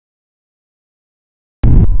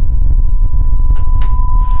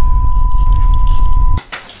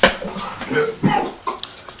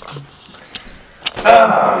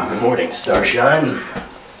morning, Starshine.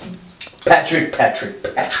 Patrick.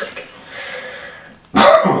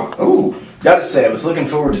 Ooh, gotta say, I was looking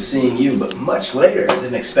forward to seeing you, but much later. I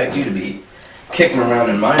didn't expect you to be kicking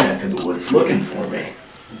around in my neck of the woods looking for me.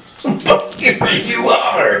 But here you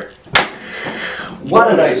are!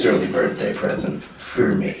 What a nice early birthday present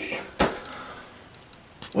for me.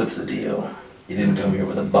 What's the deal? You didn't come here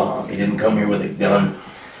with a bomb. You didn't come here with a gun.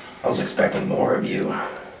 I was expecting more of you.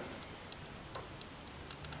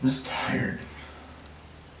 I'm just tired.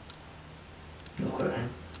 Okay.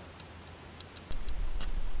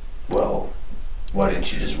 Well, why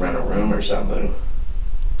didn't you just rent a room or something?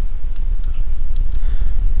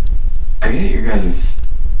 I get your guys'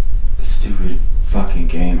 stupid fucking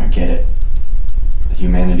game. I get it.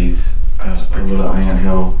 Humanity's a little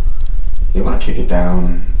anthill. You want to kick it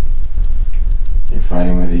down. You're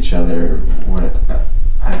fighting with each other. What?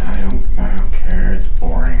 I don't care. It's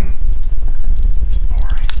boring. It's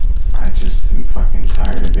boring. I just am fucking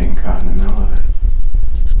tired of being caught in the middle of it.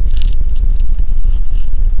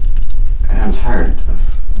 And I'm tired of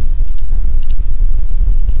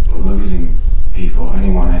losing people.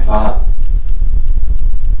 Anyone I thought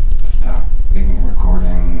stopping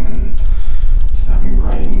recording and stopping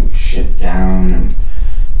writing shit down and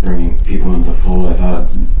bringing people into the fold. I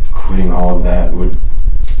thought quitting all of that would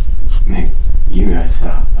make you guys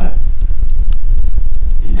stop, but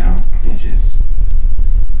you don't. You just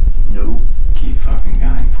keep fucking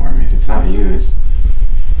gunning for me. If it's not you, it's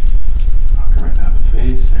fucking right out the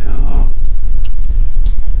face. Right out the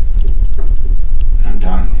I'm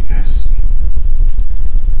done, you guys.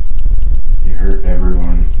 You hurt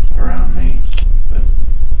everyone around me, but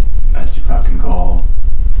that's your fucking goal.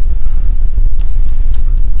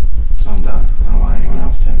 So I'm done. I don't want anyone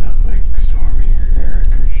else to end up like Stormy or Eric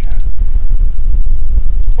or shit.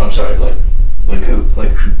 I'm sorry, like who?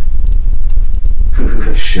 Like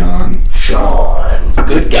Sean. Sean.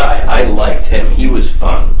 Good guy. I liked him. He was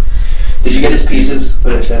fun. Did you get his pieces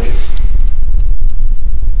that I sent you?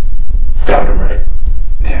 Found him, right?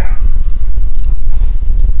 Yeah.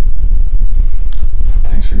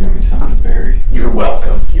 Thanks for giving me something to bury. You're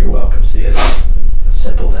welcome. You're welcome. See, it's a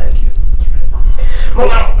simple thank you. That's right. Well,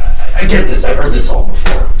 now, I get this. I've heard this all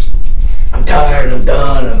before. I'm tired. I'm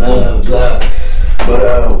done. I'm blah, blah, blah.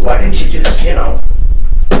 But, why didn't you just,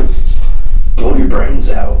 blow your brains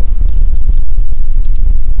out?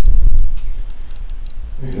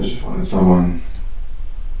 Because I just wanted someone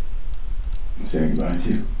to say goodbye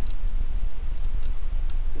to.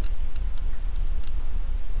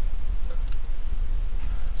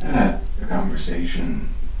 I had a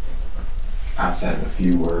conversation outside of a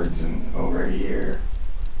few words in over a year.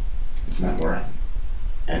 It's not worth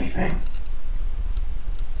anything.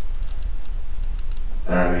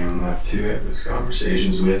 I don't have anyone left to have those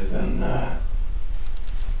conversations with, and the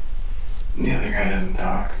other guy doesn't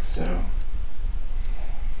talk, so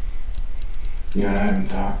you and I haven't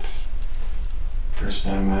talked. First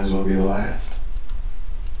time might as well be the last.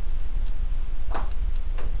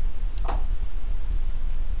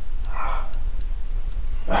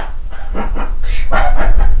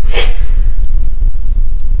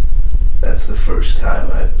 That's the first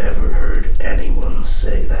time I've ever heard anyone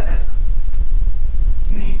say that.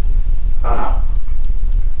 Neat.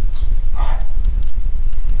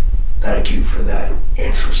 Thank you for that.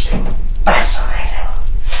 Interesting. Fascinating.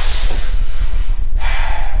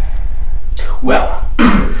 Well,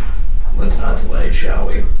 let's not delay, shall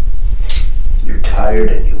we? You're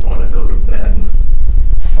tired and you want to go to bed.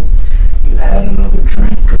 You had another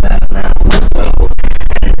drink about an hour ago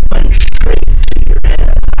and it went straight to your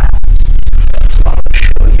head. I want to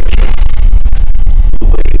show you the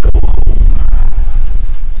way to go home.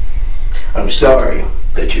 I'm sorry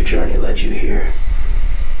that your journey led you here.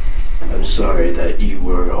 I'm sorry that you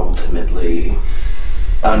were ultimately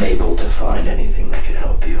unable to find anything that could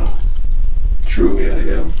help you. Truly, I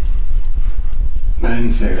am. I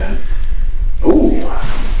didn't say that. Ooh,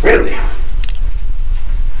 really?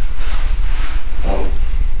 Well,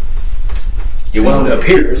 you wound up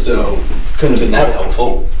here, so couldn't have been that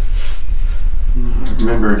helpful. I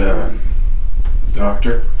remembered the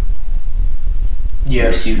doctor.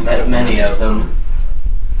 Yes, you've met many of them.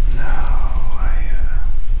 No,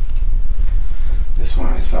 this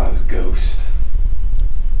one I saw as a ghost.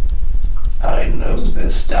 I know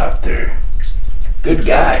this doctor. Good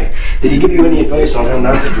guy. Did he give you any advice on how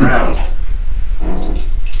not to drown?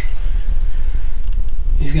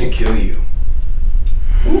 He's gonna kill you.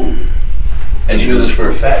 Ooh. And you know this for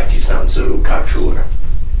a fact. You sound so cocksure.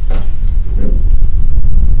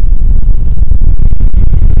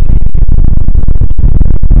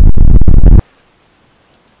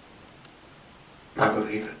 I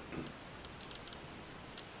believe it.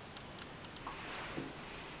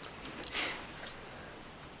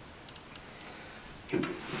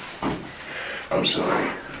 I'm sorry.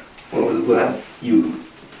 What was that? You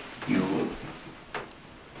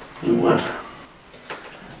what?